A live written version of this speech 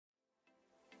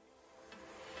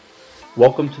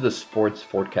Welcome to the Sports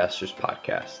Forecasters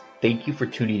Podcast. Thank you for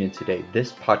tuning in today.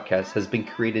 This podcast has been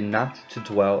created not to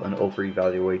dwell and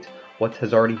over-evaluate what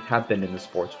has already happened in the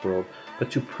sports world, but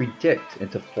to predict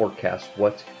and to forecast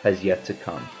what has yet to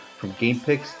come. From game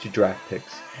picks to draft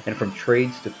picks, and from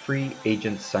trades to free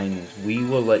agent signings, we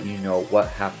will let you know what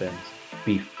happens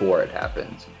before it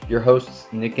happens. Your hosts,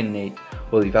 Nick and Nate,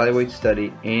 will evaluate,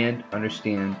 study, and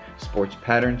understand sports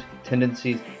patterns,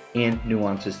 tendencies, and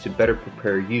nuances to better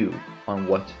prepare you on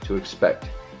what to expect.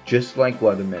 Just like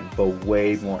weathermen, but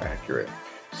way more accurate.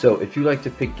 So if you like to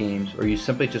pick games or you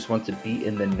simply just want to be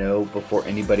in the know before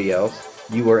anybody else,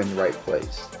 you are in the right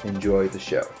place. Enjoy the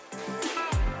show.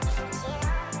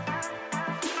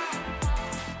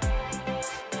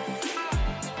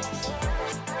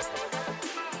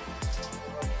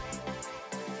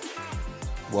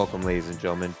 Welcome, ladies and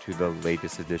gentlemen, to the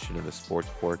latest edition of the Sports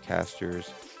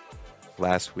Forecasters.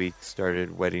 Last week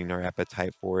started whetting our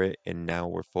appetite for it, and now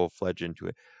we're full-fledged into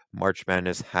it. March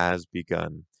Madness has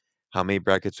begun. How many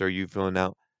brackets are you filling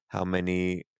out? How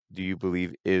many do you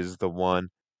believe is the one?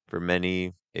 For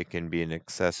many, it can be in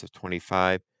excess of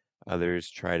 25.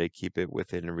 Others try to keep it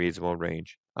within a reasonable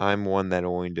range. I'm one that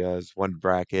only does one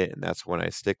bracket, and that's one I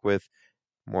stick with,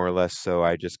 more or less, so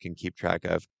I just can keep track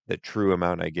of the true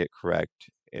amount I get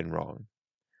correct and wrong.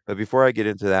 But before I get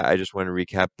into that, I just want to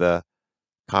recap the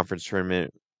conference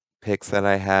tournament picks that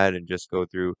I had and just go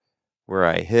through where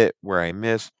I hit, where I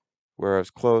missed, where I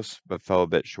was close but fell a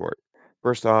bit short.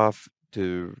 First off,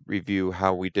 to review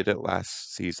how we did it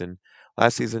last season.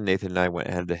 Last season, Nathan and I went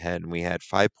head to head, and we had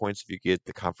 5 points if you get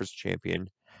the conference champion,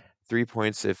 3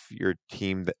 points if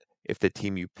the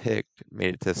team you picked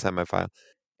made it to the semifinal,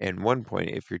 and 1 point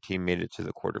if your team made it to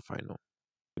the quarterfinal.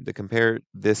 To compare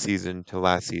this season to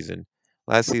last season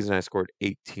I scored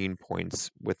 18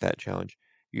 points with that challenge.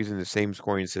 Using the same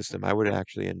scoring system, I would have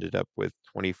actually ended up with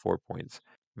 24 points.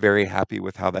 Very happy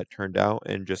with how that turned out,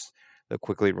 and just to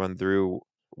quickly run through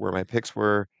where my picks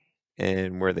were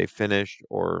and where they finished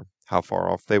or how far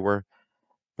off they were.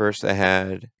 First, I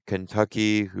had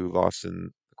Kentucky, who lost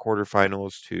in the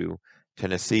quarterfinals to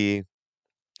Tennessee,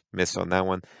 missed on that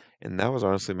one, and that was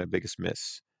honestly my biggest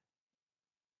miss.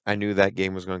 I knew that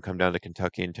game was going to come down to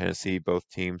Kentucky and Tennessee. Both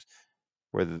teams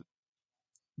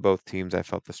I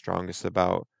felt the strongest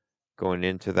about going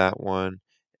into that one,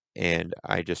 and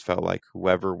I just felt like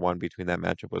whoever won between that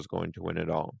matchup was going to win it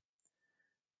all.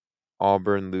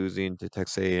 Auburn losing to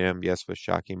Texas A&M, yes, was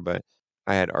shocking, but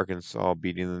I had Arkansas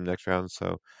beating them next round,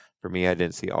 so for me, I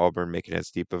didn't see Auburn making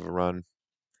as deep of a run.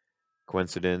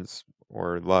 Coincidence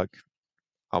or luck?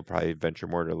 I'll probably venture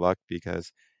more to luck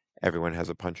because everyone has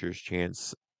a puncher's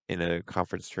chance in a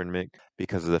conference tournament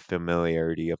because of the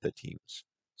familiarity of the teams.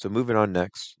 So moving on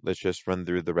next, let's just run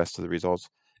through the rest of the results.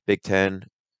 Big Ten,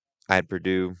 I had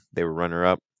Purdue, they were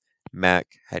runner-up. MAC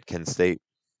had Kent State,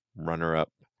 runner-up.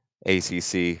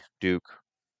 ACC, Duke,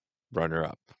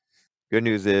 runner-up. Good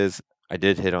news is I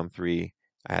did hit on 3.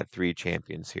 I had 3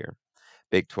 champions here.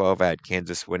 Big 12, I had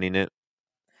Kansas winning it.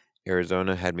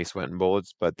 Arizona had me sweating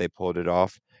bullets, but they pulled it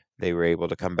off. They were able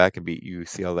to come back and beat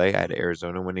UCLA. I had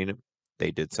Arizona winning it. They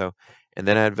did so. And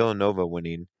then I had Villanova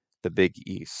winning the Big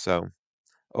East. So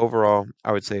overall,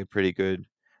 I would say a pretty good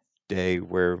day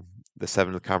where the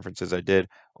 7 conferences I did,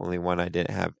 only one I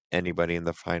didn't have anybody in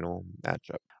the final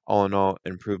matchup. All in all,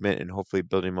 improvement and hopefully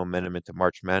building momentum into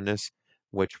March Madness,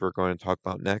 which we're going to talk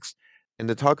about next. And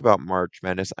to talk about March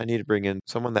Madness, I need to bring in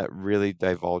someone that really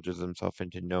divulges himself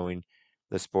into knowing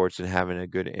the sports and having a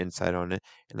good insight on it.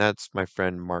 And that's my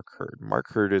friend Mark Hurd. Mark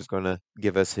Hurd is going to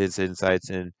give us his insights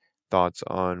and thoughts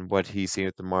on what he's seen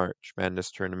at the March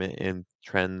Madness tournament and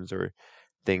trends or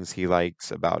things he likes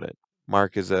about it.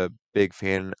 Mark is a big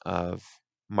fan of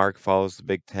Mark follows the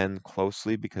Big Ten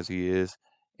closely because he is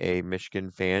a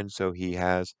Michigan fan, so he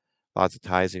has lots of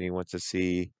ties and he wants to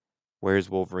see where his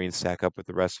Wolverines stack up with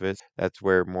the rest of it. That's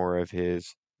where more of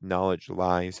his knowledge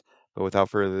lies. But without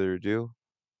further ado,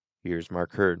 here's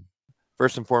Mark Hurd.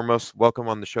 First and foremost, welcome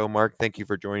on the show, Mark. Thank you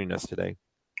for joining us today.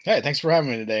 Hey, thanks for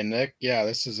having me today, Nick. Yeah,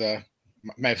 this is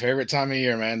my favorite time of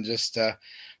year, man. Just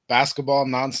basketball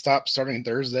nonstop starting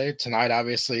Thursday. Tonight,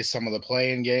 obviously, some of the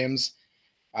play-in games.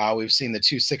 We've seen the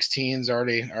 2-16s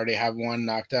already have one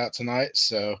knocked out tonight.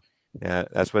 So yeah,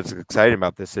 that's what's exciting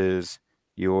about this is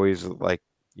you always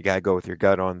you gotta go with your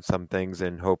gut on some things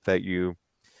and hope that you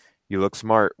look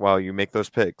smart while you make those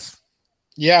picks.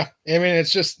 Yeah, I mean,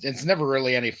 it's never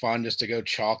really any fun just to go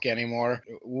chalk anymore.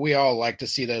 We all like to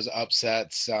see those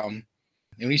upsets. And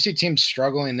when you see teams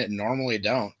struggling that normally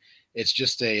don't, it's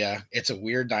just it's a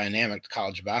weird dynamic to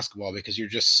college basketball because you're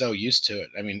just so used to it.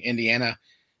 I mean, Indiana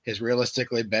has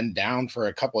realistically been down for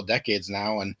a couple of decades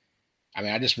now, and I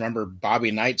mean, I just remember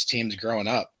Bobby Knight's teams growing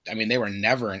up. I mean, they were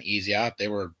never an easy out. They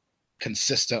were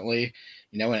consistently,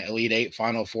 an Elite Eight,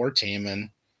 Final Four team, and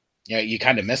you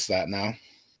kind of miss that now.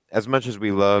 As much as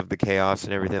we love the chaos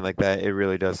and everything like that, it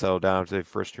really does settle down to the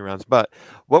first 2 rounds. But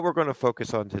what we're going to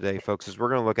focus on today, folks, is we're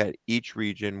going to look at each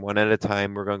region one at a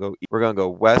time. We're going to go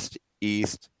west,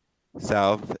 east,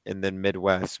 south, and then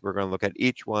Midwest. We're going to look at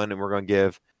each one, and we're going to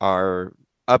give our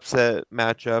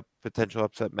potential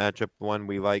upset matchup, one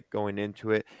we like going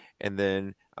into it, and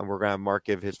then we're going to Mark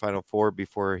give his final four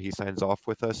before he signs off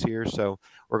with us here. So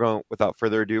without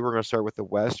further ado, we're going to start with the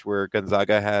West, where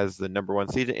Gonzaga has the number 1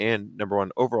 seed and number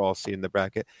 1 overall seed in the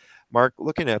bracket. Mark,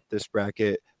 looking at this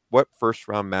bracket, what first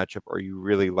round matchup are you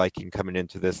really liking coming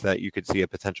into this that you could see a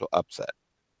potential upset?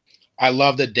 I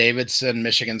love the Davidson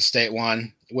Michigan State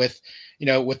one with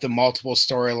the multiple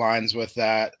storylines with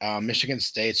that. Michigan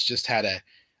State's just had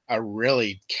a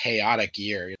really chaotic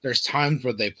year. There's times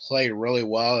where they play really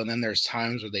well, and then there's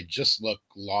times where they just look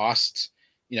lost,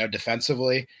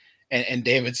 defensively. And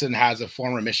Davidson has a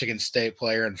former Michigan State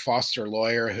player and Foster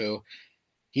Lawyer who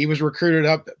he was recruited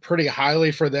up pretty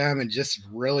highly for them and just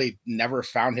really never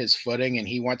found his footing. And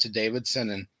he went to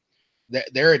Davidson, and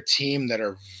they're a team that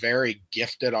are very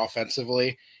gifted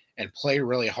offensively and play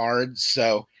really hard.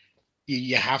 So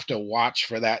you have to watch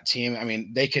for that team. I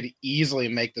mean, they could easily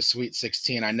make the Sweet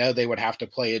 16. I know they would have to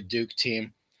play a Duke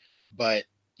team, but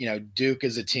Duke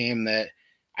is a team that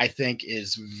I think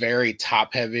is very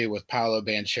top heavy with Paolo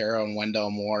Banchero and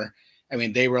Wendell Moore. I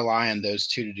mean, they rely on those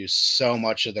two to do so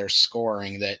much of their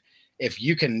scoring that if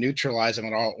you can neutralize them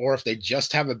at all, or if they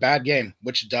just have a bad game,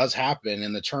 which does happen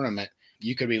in the tournament,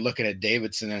 you could be looking at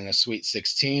Davidson in a Sweet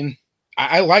 16.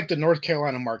 I like the North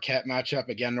Carolina Marquette matchup.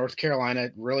 Again, North Carolina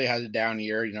really has a down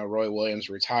year. Roy Williams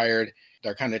retired.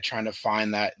 They're kind of trying to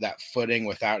find that footing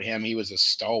without him. He was a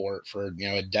stalwart for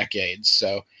a decade.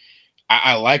 So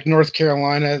I like North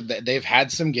Carolina. They've had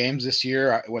some games this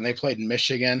year. When they played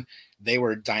Michigan, they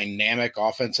were dynamic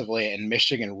offensively, and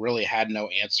Michigan really had no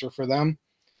answer for them.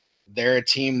 They're a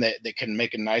team that can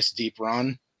make a nice deep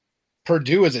run.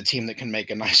 Purdue is a team that can make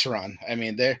a nice run. I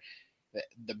mean, the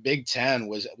Big Ten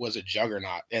was a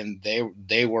juggernaut, and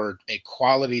they were a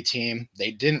quality team.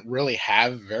 They didn't really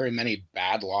have very many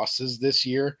bad losses this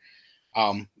year.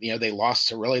 They lost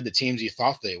to really the teams you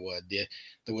thought they would, the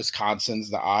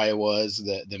Wisconsins, the Iowas,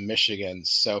 the Michigans.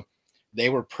 So they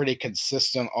were pretty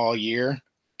consistent all year.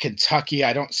 Kentucky,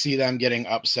 I don't see them getting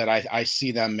upset. I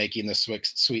see them making the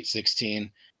Sweet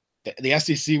 16. The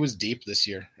SEC was deep this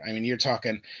year. I mean, you're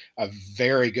talking a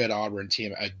very good Auburn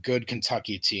team, a good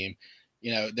Kentucky team.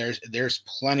 There's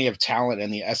plenty of talent in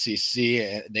the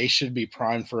SEC. They should be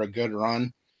primed for a good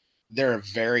run. They're a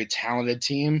very talented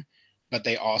team, but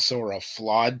they also are a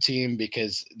flawed team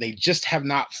because they just have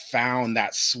not found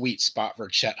that sweet spot for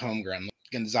Chet Holmgren.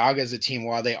 Gonzaga is a team,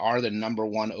 while they are the number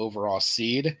 1 overall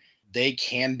seed, they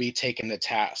can be taken to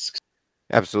task.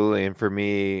 Absolutely. And for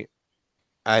me,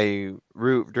 I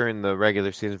root during the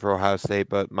regular season for Ohio State,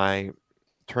 but my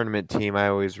tournament team I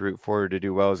always root for to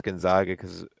do well is Gonzaga,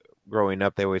 because growing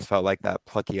up they always felt like that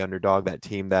plucky underdog, that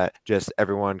team that just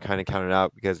everyone kind of counted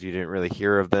out because you didn't really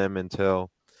hear of them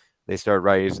until they started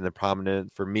rising to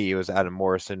prominent. For me, it was Adam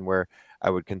Morrison, where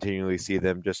I would continually see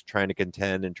them just trying to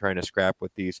contend and trying to scrap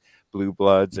with these blue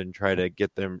bloods and try to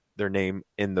get their name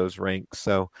in those ranks.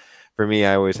 So for me,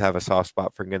 I always have a soft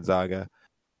spot for Gonzaga.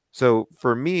 So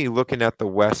for me, looking at the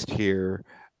West here,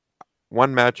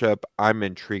 one matchup I'm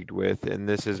intrigued with, and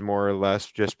this is more or less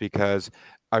just because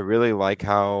I really like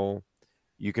how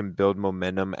you can build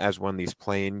momentum as one of these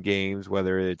playing games,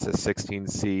 whether it's a 16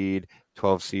 seed,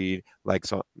 12 seed, like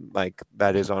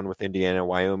that is on with Indiana,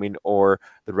 Wyoming, or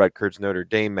the Rutgers Notre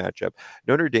Dame matchup.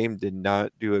 Notre Dame did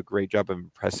not do a great job of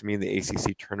impressing me in the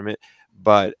ACC tournament,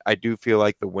 but I do feel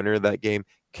like the winner of that game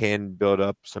can build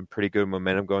up some pretty good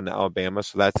momentum going to Alabama.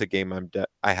 So that's a game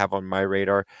I have on my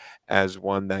radar as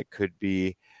one that could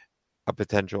be a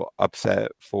potential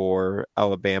upset for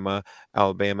Alabama.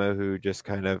 Alabama, who just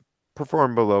kind of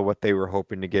performed below what they were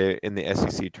hoping to get in the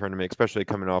SEC tournament, especially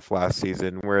coming off last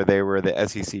season where they were the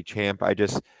SEC champ.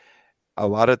 A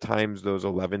lot of times those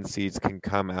 11 seeds can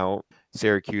come out.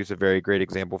 Syracuse, a very great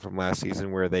example from last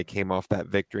season where they came off that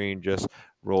victory and just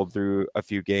rolled through a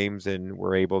few games and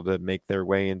were able to make their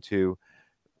way into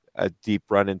a deep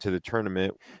run into the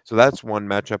tournament. So that's one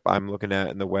matchup I'm looking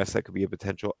at in the West that could be a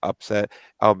potential upset.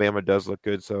 Alabama does look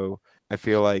good, so I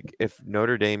feel like if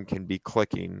Notre Dame can be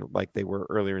clicking like they were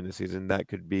earlier in the season, that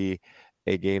could be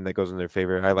a game that goes in their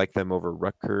favor. I like them over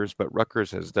Rutgers, but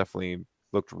Rutgers has definitely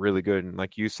looked really good. And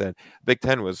like you said, Big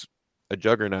Ten was a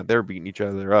juggernaut. They're beating each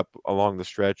other up along the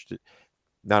stretch.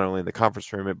 not only in the conference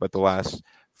tournament, but the last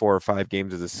 4 or 5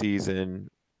 games of the season.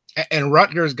 And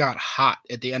Rutgers got hot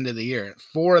at the end of the year.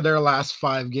 4 of their last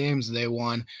 5 games they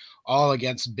won, all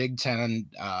against Big Ten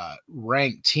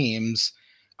ranked teams.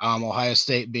 Ohio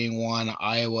State being one,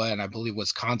 Iowa, and I believe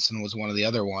Wisconsin was one of the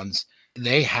other ones.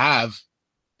 They have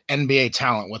NBA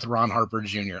talent with Ron Harper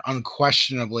Jr.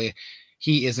 Unquestionably,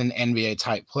 he is an NBA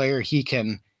type player. He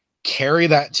can carry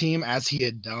that team as he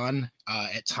had done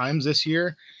at times this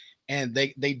year. And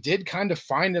they did kind of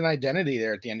find an identity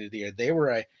there at the end of the year. They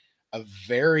were a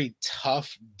very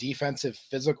tough defensive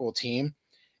physical team.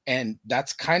 And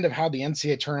that's kind of how the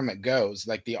NCAA tournament goes.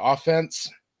 Like the offense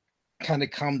kind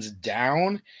of comes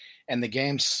down and the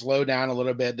games slow down a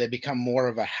little bit. They become more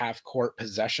of a half court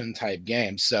possession type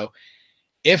game. So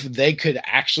if they could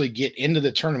actually get into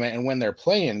the tournament and win their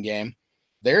play-in game,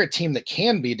 they're a team that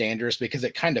can be dangerous because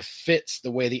it kind of fits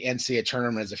the way the NCAA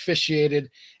tournament is officiated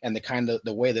and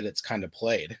the way that it's kind of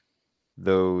played.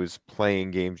 Those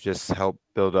playing games just help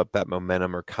build up that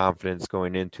momentum or confidence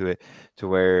going into it, to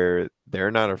where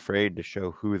they're not afraid to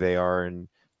show who they are, and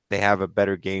they have a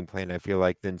better game plan, I feel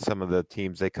like, than some of the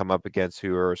teams they come up against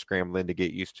who are scrambling to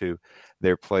get used to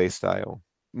their play style.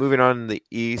 Moving on in the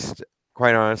East,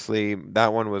 quite honestly,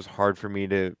 that one was hard for me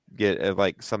to get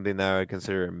like something that I would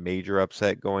consider a major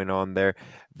upset going on there.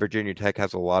 Virginia Tech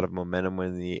has a lot of momentum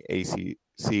in the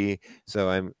ACC, so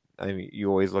I mean, you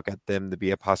always look at them to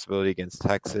be a possibility against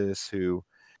Texas, who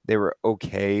they were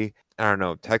okay. I don't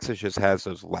know. Texas just has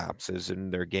those lapses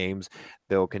in their games.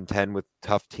 They'll contend with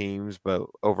tough teams, but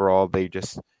overall,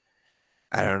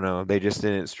 I don't know. They just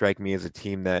didn't strike me as a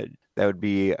team that would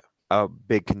be a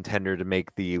big contender to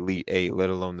make the Elite Eight, let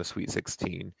alone the Sweet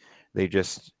 16. They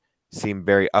just seem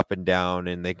very up and down,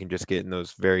 and they can just get in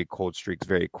those very cold streaks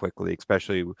very quickly,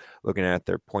 especially looking at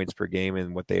their points per game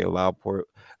and what they allow.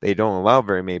 They don't allow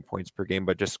very many points per game,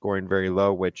 but just scoring very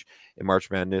low, which in March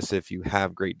Madness, if you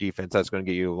have great defense, that's going to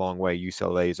get you a long way.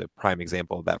 UCLA is a prime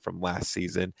example of that from last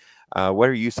season. What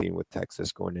are you seeing with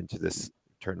Texas going into this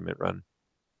tournament run?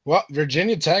 Well,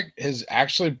 Virginia Tech has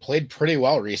actually played pretty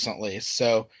well recently.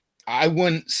 So I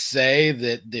wouldn't say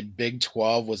that the Big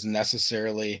 12 was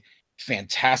necessarily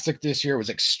fantastic this year. It was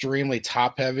extremely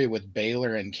top heavy with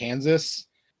Baylor and Kansas.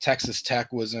 Texas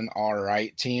Tech was an all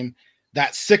right team.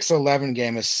 That 6-11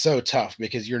 game is so tough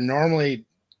because you're normally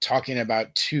talking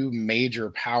about 2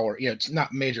 major power, it's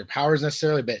not major powers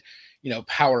necessarily, but,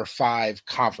 Power 5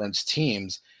 conference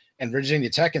teams. And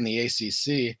Virginia Tech in the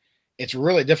ACC, it's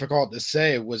really difficult to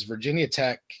say, was Virginia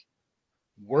Tech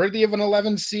worthy of an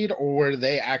 11 seed, or were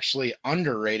they actually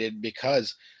underrated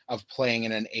because of playing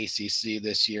in an ACC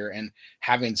this year and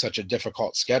having such a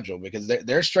difficult schedule? Because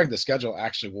their strength of schedule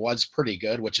actually was pretty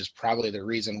good, which is probably the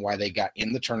reason why they got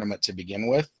in the tournament to begin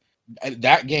with.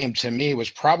 That game to me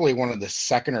was probably one of the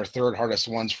second or third hardest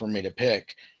ones for me to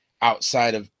pick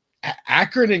outside of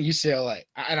Akron and UCLA.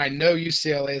 And I know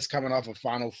UCLA is coming off a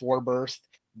Final Four berth.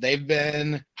 They've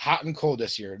been hot and cold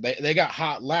this year. They got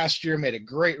hot last year, made a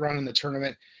great run in the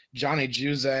tournament. Johnny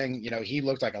Juzang, he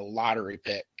looked like a lottery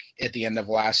pick at the end of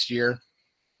last year.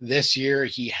 This year,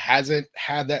 he hasn't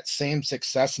had that same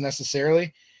success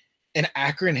necessarily. And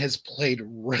Akron has played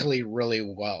really, really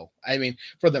well. I mean,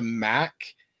 for the MAC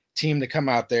team to come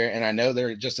out there, and I know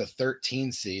they're just a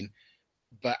 13 seed,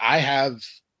 but I have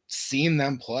seen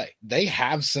them play. They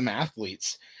have some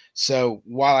athletes. So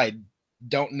while I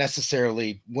don't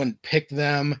necessarily wouldn't pick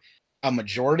them a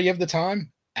majority of the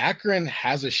time, Akron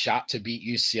has a shot to beat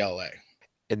UCLA.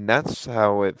 And that's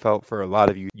how it felt for a lot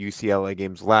of UCLA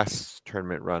games last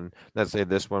tournament run. Not to say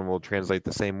this one will translate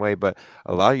the same way, but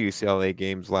a lot of UCLA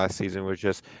games last season was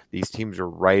just these teams are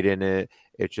right in it.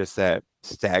 It's just that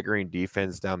staggering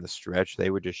defense down the stretch. They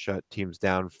would just shut teams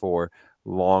down for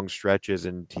long stretches,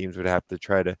 and teams would have to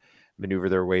try to maneuver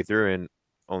their way through. And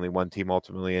only one team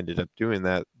ultimately ended up doing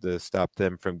that to stop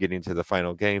them from getting to the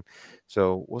final game.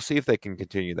 So we'll see if they can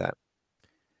continue that.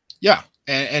 Yeah,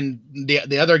 and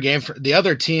the other game for the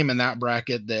other team in that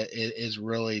bracket that is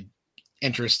really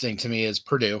interesting to me is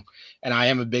Purdue, and I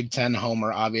am a Big Ten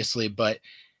homer, obviously, but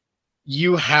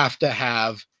you have to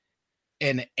have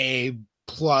an A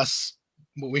plus,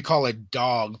 what we call a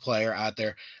dog player out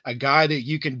there, a guy that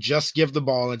you can just give the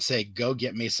ball and say, "Go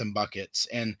get me some buckets."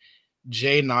 And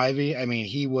Jay Ivey, I mean,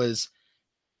 he was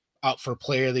up for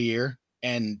Player of the Year,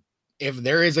 and if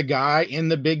there is a guy in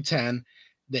the Big Ten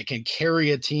that can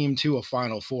carry a team to a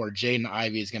Final Four, Jaden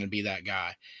Ivey is going to be that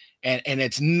guy. And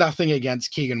it's nothing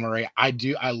against Keegan Murray. I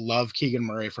love Keegan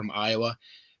Murray from Iowa,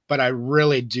 but I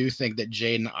really do think that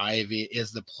Jaden Ivey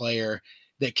is the player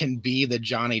that can be the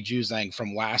Johnny Juzang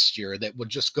from last year that would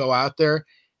just go out there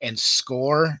and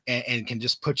score and can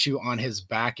just put you on his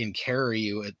back and carry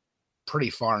you pretty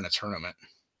far in a tournament.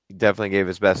 He definitely gave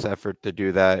his best effort to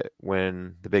do that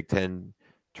when the Big Ten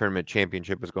tournament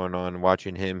championship was going on.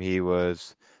 Watching him, he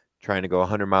was trying to go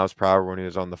 100 miles per hour when he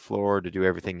was on the floor to do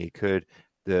everything he could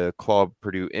to claw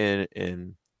Purdue in,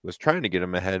 and was trying to get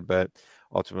him ahead, but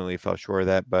ultimately fell short of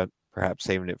that, but perhaps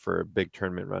saving it for a big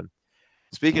tournament run.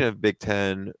 Speaking of Big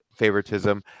Ten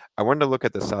favoritism, I wanted to look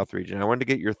at the South region. I wanted to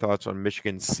get your thoughts on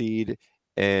Michigan's seed,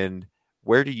 and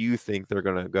where do you think they're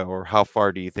going to go, or how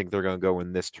far do you think they're going to go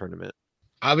in this tournament?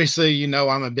 Obviously,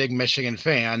 I'm a big Michigan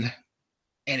fan,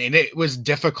 and it was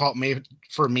difficult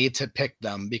for me to pick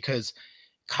them because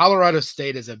Colorado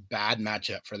State is a bad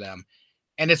matchup for them.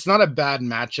 And it's not a bad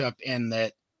matchup in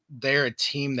that they're a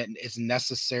team that is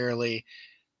necessarily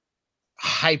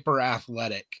hyper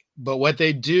athletic, but what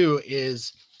they do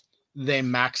is they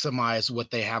maximize what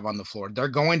they have on the floor. They're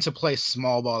going to play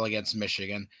small ball against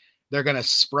Michigan. They're going to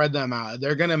spread them out.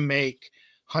 They're going to make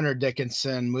Hunter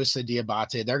Dickinson, Musa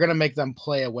Diabate, they're going to make them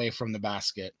play away from the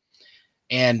basket.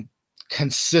 And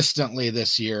consistently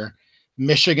this year,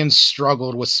 Michigan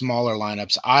struggled with smaller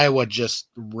lineups. Iowa just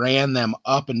ran them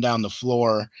up and down the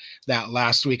floor that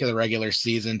last week of the regular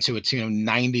season to a tune of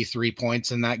 93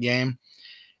 points in that game.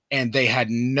 And they had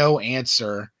no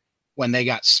answer when they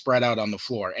got spread out on the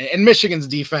floor. And Michigan's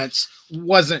defense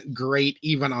wasn't great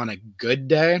even on a good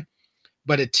day,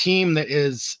 but a team that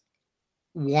is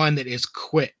one that is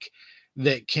quick,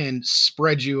 that can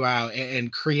spread you out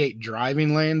and create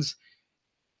driving lanes,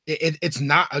 it's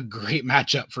not a great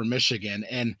matchup for Michigan.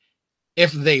 And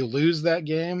if they lose that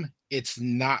game, it's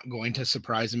not going to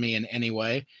surprise me in any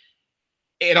way.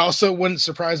 It also wouldn't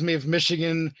surprise me if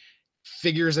Michigan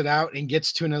figures it out and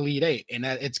gets to an Elite Eight, and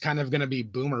it's kind of going to be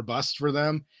boom or bust for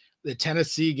them. The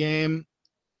Tennessee game,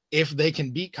 if they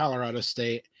can beat Colorado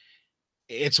State,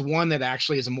 it's one that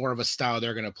actually is more of a style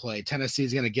they're going to play. Tennessee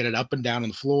is going to get it up and down on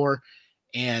the floor,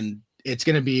 and it's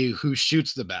going to be who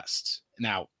shoots the best.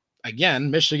 Now, again,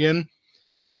 Michigan,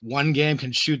 one game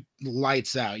can shoot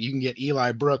lights out. You can get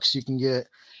Eli Brooks, you can get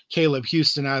Caleb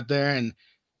Houston out there, and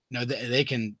they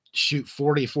can shoot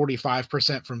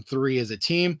 40-45% from three as a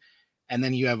team. And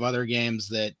then you have other games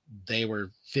that they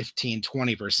were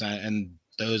 15-20%, and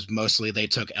those mostly they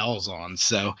took L's on.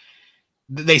 So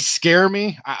they scare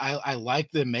me. I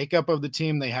like the makeup of the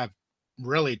team. They have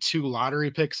really 2 lottery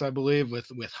picks, I believe,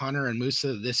 with Hunter and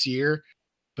Musa this year,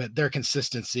 but their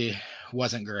consistency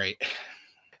wasn't great.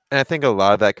 And I think a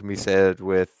lot of that can be said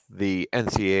with the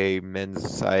NCAA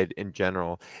men's side in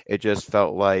general. It just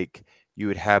felt like you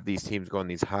would have these teams go on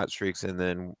these hot streaks, and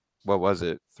then what was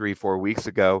it, 3-4 weeks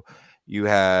ago, you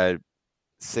had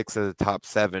 6 of the top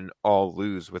 7 all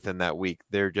lose within that week.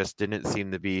 There just didn't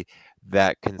seem to be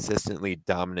that consistently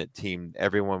dominant team.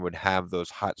 Everyone would have those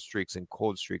hot streaks and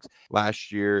cold streaks.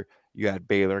 Last year, you had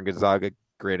Baylor and Gonzaga.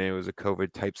 Granted, it was a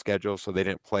COVID type schedule, so they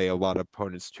didn't play a lot of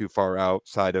opponents too far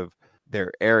outside of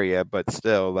their area, but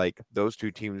still, like, those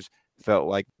two teams felt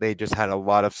like they just had a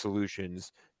lot of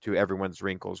solutions to everyone's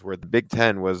wrinkles, where the Big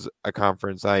Ten was a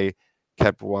conference I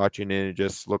kept watching, and it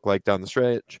just looked like down the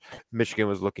stretch Michigan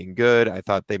was looking good. I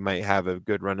thought they might have a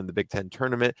good run in the Big Ten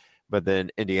tournament, but then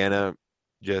Indiana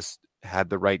just had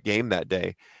the right game that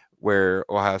day, where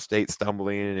Ohio State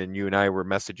stumbling, and you and I were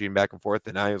messaging back and forth,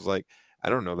 and I was like, I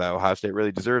don't know that Ohio State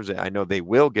really deserves it. I know they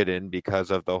will get in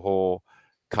because of the whole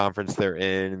conference they're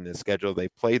in and the schedule they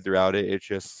played throughout it. It's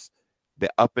just the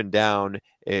up and down.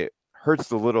 It hurts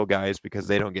the little guys because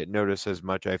they don't get noticed as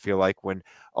much, I feel like, when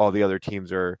all the other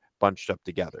teams are bunched up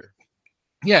together.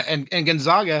 Yeah, and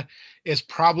Gonzaga is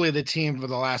probably the team for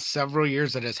the last several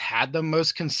years that has had the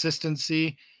most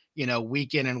consistency,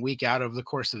 week in and week out over the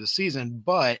course of the season.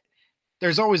 But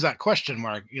there's always that question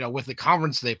mark, with the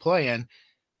conference they play in.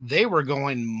 They were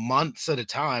going months at a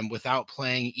time without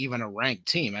playing even a ranked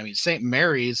team. I mean, St.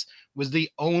 Mary's was the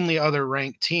only other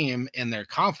ranked team in their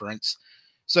conference.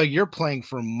 So you're playing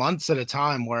for months at a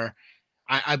time, where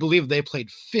I believe they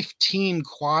played 15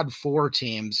 quad 4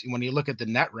 teams when you look at the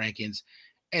net rankings,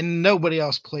 and nobody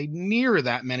else played near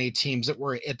that many teams that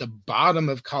were at the bottom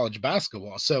of college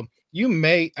basketball. So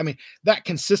that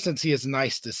consistency is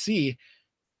nice to see,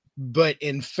 but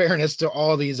in fairness to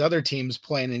all these other teams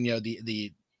playing in,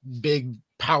 the big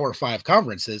Power 5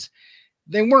 conferences,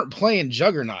 they weren't playing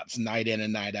juggernauts night in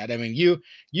and night out. I mean,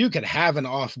 you could have an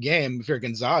off game if you're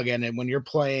Gonzaga, and when you're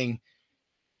playing,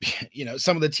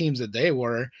 some of the teams that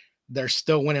they're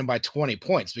still winning by 20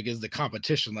 points because the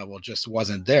competition level just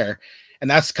wasn't there. And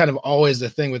that's kind of always the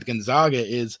thing with Gonzaga,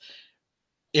 is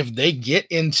if they get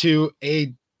into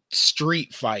a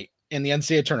street fight in the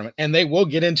NCAA tournament, and they will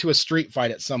get into a street fight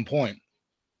at some point,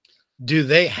 Do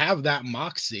they have that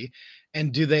moxie?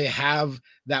 And do they have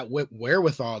that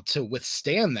wherewithal to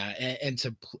withstand that and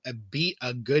to beat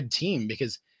a good team?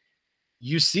 Because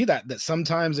you see that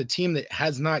sometimes a team that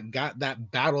has not got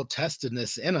that battle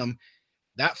testedness in them,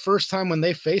 that first time when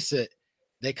they face it,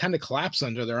 they kind of collapse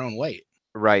under their own weight.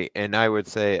 Right, and I would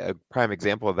say a prime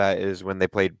example of that is when they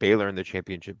played Baylor in the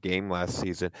championship game last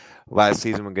season. Last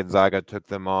season when Gonzaga took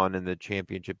them on in the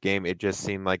championship game, it just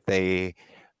seemed like they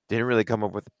didn't really come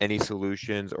up with any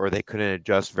solutions or they couldn't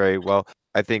adjust very well.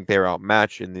 I think they were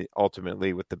outmatched in the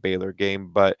ultimately with the Baylor game,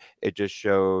 but it just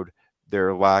showed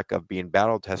their lack of being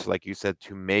battle tested, like you said,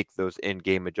 to make those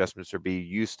in-game adjustments or be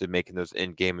used to making those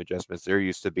in-game adjustments. They're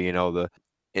used to being able to,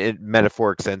 in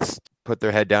metaphoric sense, put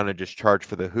their head down and just charge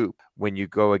for the hoop. When you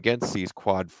go against these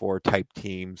quad four type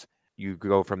teams, you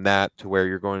go from that to where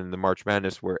you're going in the March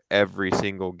Madness where every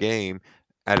single game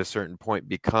at a certain point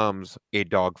becomes a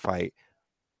dogfight.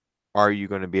 Are you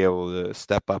going to be able to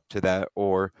step up to that,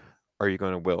 or are you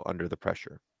going to wilt under the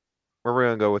pressure? Where we're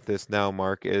going to go with this now,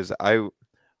 Mark, is I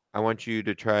want you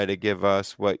to try to give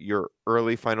us what your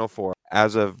early Final Four.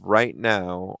 As of right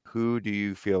now, who do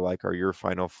you feel like are your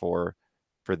Final Four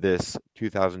for this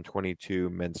 2022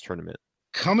 men's tournament?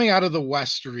 Coming out of the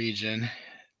West region,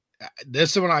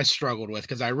 this is one I struggled with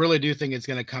because I really do think it's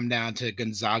going to come down to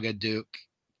Gonzaga Duke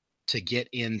to get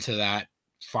into that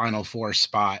Final Four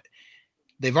spot.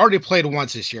 They've already played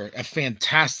once this year, a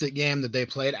fantastic game that they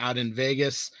played out in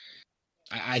Vegas.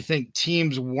 I think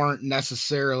teams weren't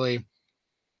necessarily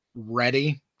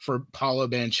ready for Paulo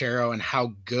Banchero and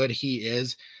how good he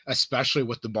is, especially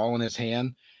with the ball in his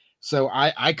hand. So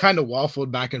I kind of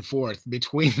waffled back and forth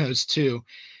between those two.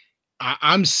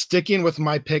 I'm sticking with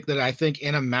my pick that I think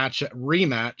in a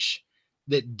rematch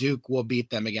that Duke will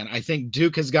beat them again. I think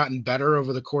Duke has gotten better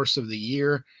over the course of the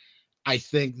year. I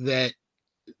think that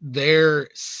their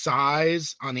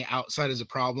size on the outside is a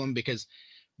problem because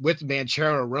with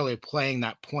Banchero really playing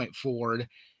that point forward,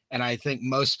 and I think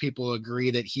most people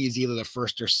agree that he's either the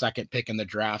first or second pick in the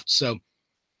draft. So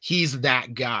he's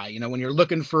that guy. You know, when you're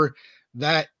looking for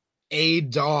that a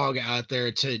dog out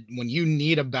there to when you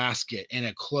need a basket in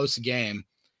a close game,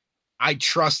 I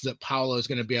trust that Paolo is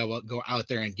going to be able to go out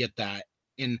there and get that.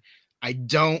 And I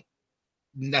don't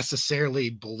necessarily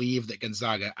believe that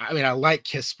Gonzaga, I mean, I like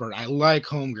Kispert, I like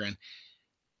Holmgren,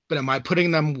 but am I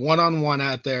putting them one-on-one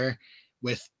out there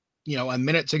with, you know, a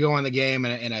minute to go in the game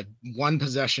and a one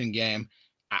possession game?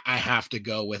 I have to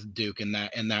go with Duke in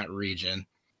that region.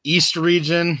 East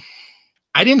region,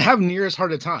 I didn't have near as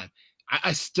hard a time.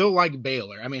 I still like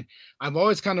Baylor. I mean, I've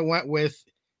always kind of went with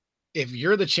if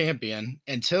you're the champion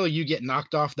until you get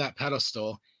knocked off that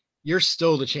pedestal, you're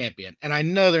still the champion. And I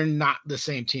know they're not the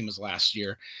same team as last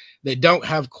year. They don't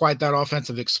have quite that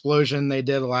offensive explosion they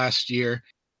did last year.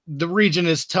 The region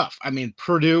is tough. I mean,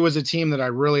 Purdue was a team that I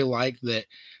really liked that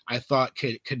I thought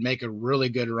could make a really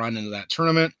good run into that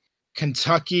tournament.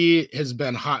 Kentucky has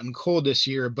been hot and cold this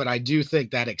year, but I do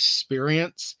think that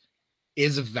experience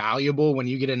is valuable when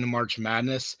you get into March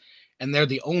Madness. And they're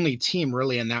the only team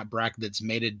really in that bracket that's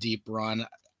made a deep run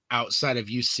outside of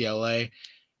UCLA.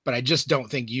 But I just don't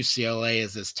think UCLA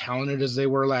is as talented as they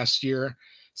were last year.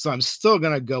 So I'm still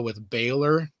going to go with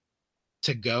Baylor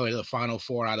to go into the Final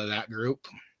Four out of that group.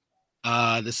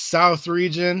 The South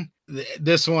region,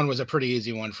 this one was a pretty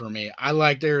easy one for me. I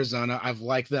liked Arizona. I've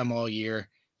liked them all year.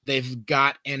 They've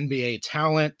got NBA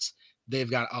talent.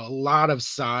 They've got a lot of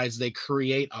size. They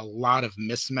create a lot of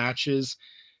mismatches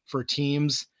for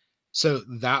teams. So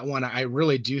that one, I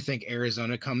really do think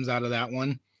Arizona comes out of that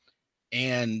one.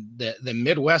 And the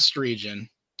Midwest region,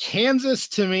 Kansas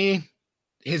to me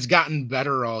has gotten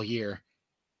better all year.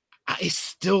 I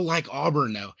still like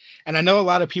Auburn though. And I know a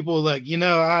lot of people like, you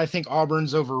know, I think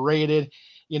Auburn's overrated.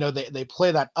 You know, they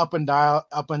play that up and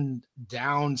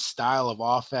down style of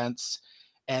offense.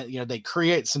 And, you know, they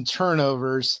create some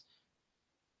turnovers.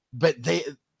 But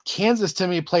Kansas to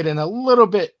me played in a little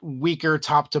bit weaker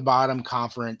top to bottom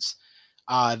conference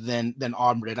than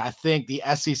Auburn did. I think the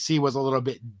SEC was a little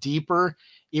bit deeper,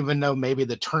 even though maybe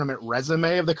the tournament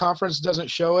resume of the conference doesn't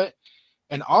show it.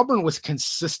 And Auburn was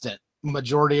consistent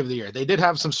majority of the year. They did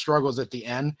have some struggles at the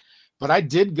end, but I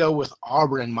did go with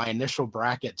Auburn in my initial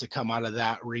bracket to come out of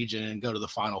that region and go to the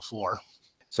Final Four.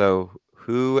 So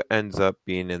who ends up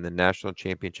being in the national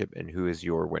championship and who is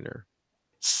your winner?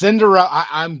 Cinderella.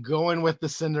 I'm going with the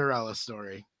Cinderella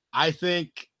story. I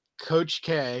think Coach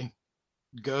K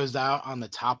goes out on the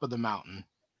top of the mountain.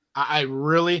 I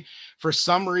really, for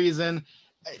some reason,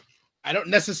 I don't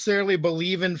necessarily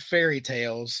believe in fairy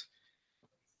tales,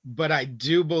 but I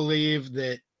do believe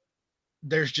that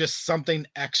there's just something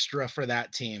extra for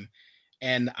that team.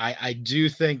 And I do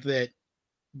think that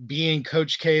being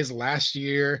Coach K's last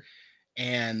year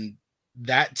and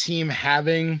that team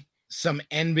having some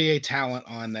NBA talent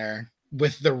on there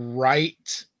with the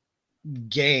right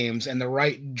games and the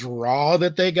right draw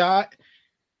that they got,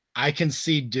 I can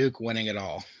see Duke winning it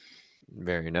all.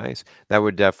 Very nice. That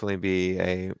would definitely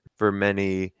be for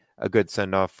many, a good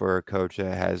send off for a coach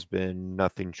that has been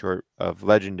nothing short of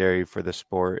legendary for the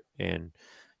sport, and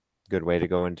good way to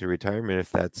go into retirement if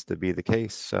that's to be the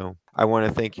case. So I want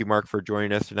to thank you, Mark, for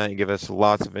joining us tonight and give us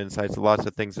lots of insights, lots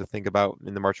of things to think about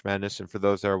in the March Madness. And for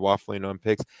those that are waffling on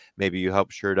picks, maybe you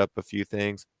helped shirt up a few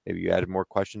things. Maybe you added more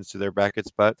questions to their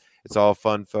brackets, but it's all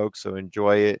fun, folks. So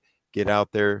enjoy it. Get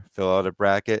out there, fill out a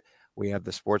bracket. We have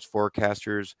the Sports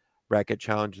Forecasters Bracket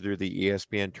Challenge through the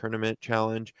ESPN Tournament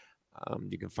Challenge.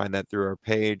 You can find that through our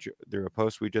page, through a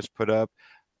post we just put up.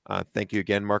 Thank you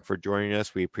again, Mark, for joining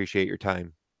us. We appreciate your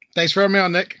time. Thanks for having me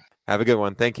on, Nick. Have a good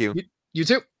one. Thank you. You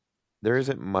too. There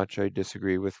isn't much I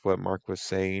disagree with what Mark was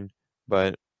saying,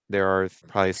 but there are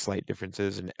probably slight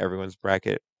differences in everyone's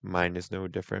bracket. Mine is no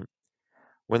different.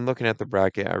 When looking at the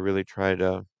bracket, I really try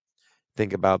to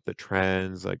think about the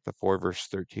trends, like the 4 versus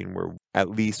 13, where at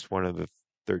least one of the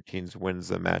 13s wins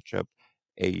the matchup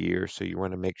a year. So you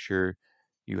want to make sure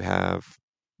you have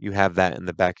that in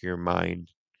the back of your mind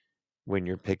when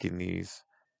you're picking these.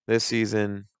 This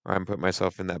season, I'm putting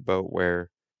myself in that boat where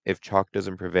if chalk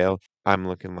doesn't prevail, I'm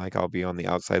looking like I'll be on the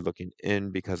outside looking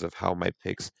in because of how my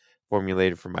picks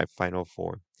formulated for my final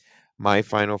four. My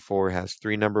final four has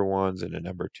 3 number ones and a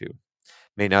number two.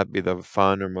 May not be the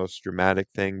fun or most dramatic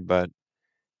thing, but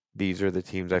these are the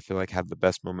teams I feel like have the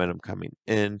best momentum coming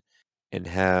in and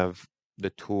have the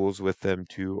tools with them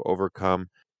to overcome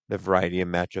the variety of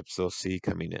matchups they'll see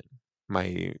coming in.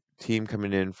 My team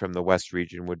coming in from the West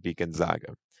region would be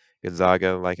Gonzaga.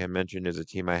 Gonzaga, like I mentioned, is a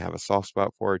team I have a soft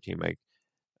spot for, a team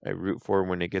I root for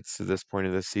when it gets to this point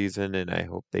of the season, and I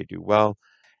hope they do well.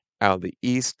 Out of the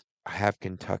East, I have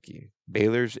Kentucky.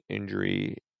 Baylor's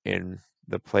injury and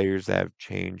the players that have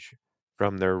changed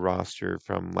from their roster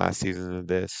from last season to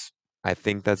this, I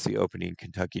think that's the opening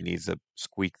Kentucky needs to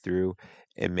squeak through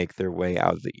and make their way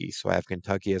out of the East. So I have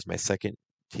Kentucky as my second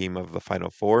team of the Final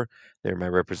Four. They're my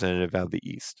representative out of the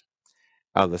East.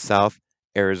 Out of the South,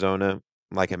 Arizona,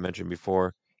 like I mentioned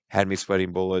before, had me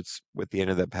sweating bullets with the end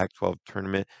of that Pac 12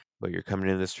 tournament, but you're coming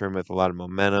in this tournament with a lot of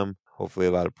momentum, hopefully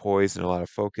a lot of poise and a lot of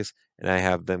focus, and I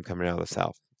have them coming out of the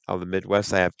South. Out of the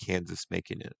Midwest, I have Kansas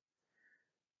making it.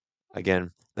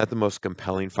 Again, not the most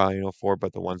compelling Final Four,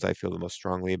 but the ones I feel the most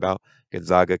strongly about.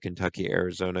 Gonzaga, Kentucky,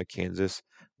 Arizona, Kansas,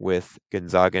 with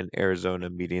Gonzaga and Arizona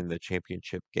meeting the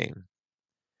championship game.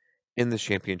 In the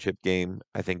championship game,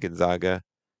 I think Gonzaga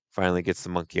finally gets the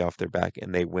monkey off their back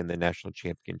and they win the national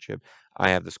championship. I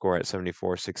have the score at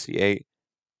 74-68.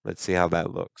 Let's see how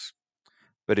that looks.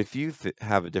 But if you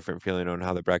have a different feeling on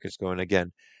how the bracket's going,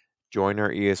 again, join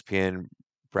our ESPN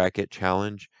bracket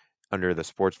challenge under the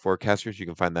sports forecasters. You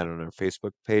can find that on our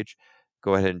Facebook page.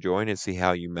 Go ahead and join and see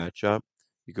how you match up.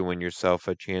 You can win yourself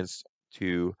a chance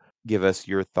to give us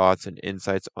your thoughts and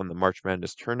insights on the March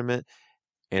Madness tournament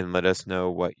and let us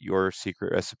know what your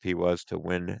secret recipe was to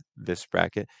win this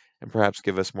bracket and perhaps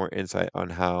give us more insight on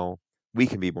how we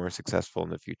can be more successful in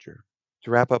the future.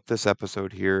 To wrap up this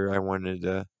episode here, I wanted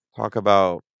to talk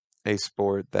about a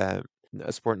sport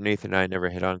Nathan and I never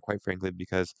hit on, quite frankly,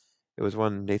 because it was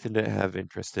one Nathan didn't have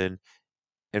interest in.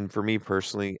 And for me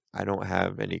personally, I don't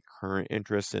have any current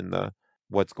interest in the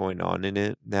what's going on in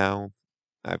it now.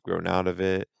 I've grown out of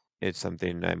it. It's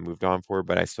something I moved on for,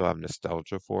 but I still have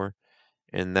nostalgia for,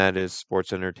 and that is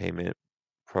sports entertainment,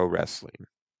 pro wrestling.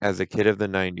 As a kid of the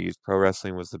 90s, pro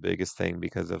wrestling was the biggest thing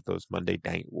because of those Monday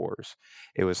Night Wars.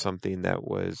 It was something that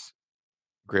was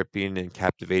gripping and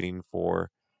captivating for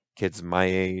kids my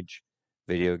age.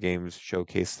 Video games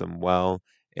showcased them well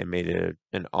and made it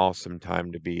an awesome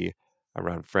time to be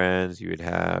around friends. You would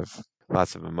have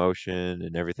lots of emotion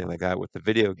and everything like that with the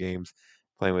video games,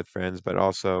 playing with friends, but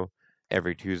also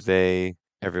every Tuesday,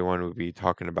 everyone would be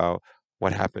talking about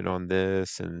what happened on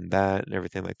this and that and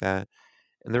everything like that.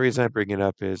 And the reason I bring it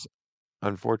up is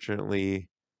unfortunately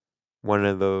one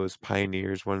of those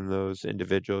pioneers, one of those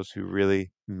individuals who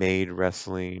really made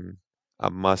wrestling a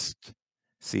must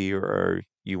see, or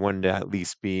you wanted to at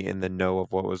least be in the know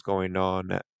of what was going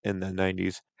on in the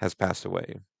 90s, has passed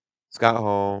away. Scott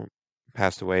Hall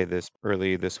passed away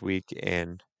early this week,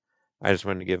 and I just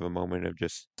wanted to give a moment of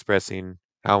just expressing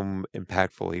how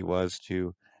impactful he was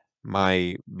to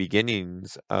my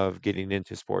beginnings of getting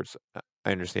into sports.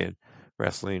 I understand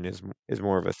wrestling is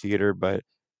more of a theater, but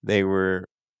they were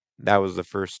that was the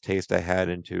first taste I had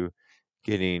into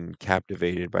getting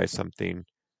captivated by something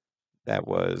that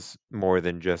was more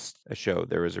than just a show.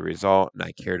 There was a result, and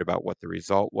I cared about what the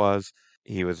result was.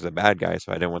 He was the bad guy,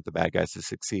 so I didn't want the bad guys to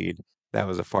succeed. That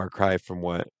was a far cry from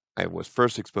what I was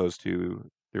first exposed to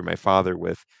through my father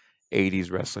with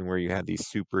 80s wrestling, where you had these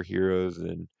superheroes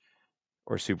and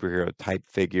or superhero type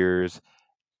figures.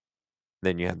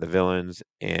 Then you had the villains,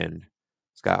 and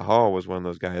Scott Hall was one of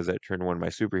those guys that turned one of my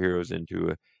superheroes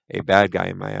into a bad guy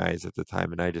in my eyes at the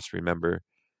time. And I just remember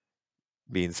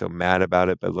being so mad about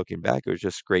it. But looking back, it was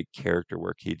just great character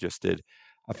work. He just did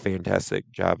a fantastic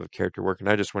job of character work. And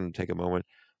I just wanted to take a moment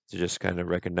to just kind of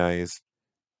recognize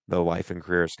the life and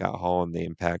career of Scott Hall and the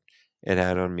impact it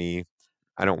had on me.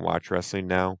 I don't watch wrestling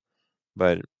now,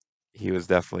 but he was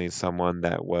definitely someone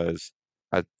that was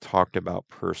a talked about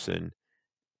person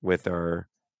with our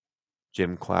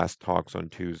gym class talks on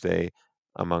Tuesday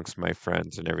amongst my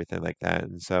friends and everything like that.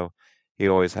 And so he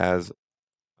always has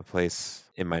a place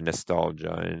in my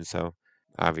nostalgia. And so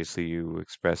obviously you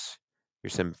express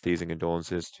your sympathies and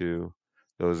condolences to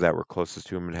those that were closest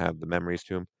to him and have the memories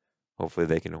to him. Hopefully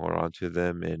they can hold on to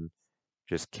them and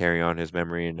just carry on his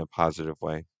memory in a positive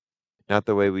way. Not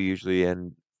the way we usually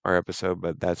end our episode,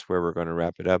 but that's where we're going to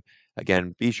wrap it up.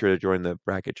 Again, be sure to join the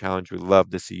bracket challenge. We'd love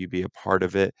to see you be a part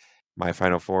of it. My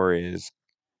final four is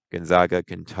Gonzaga,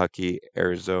 Kentucky,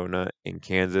 Arizona, and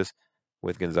Kansas,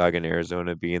 with Gonzaga and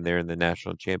Arizona being there in the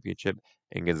national championship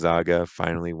and Gonzaga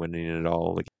finally winning it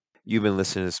all. You've been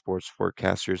listening to Sports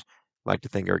Forecasters. I'd like to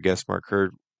thank our guest, Mark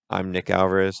Hurd. I'm Nick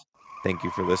Alvarez. Thank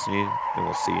you for listening, and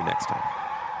we'll see you next time.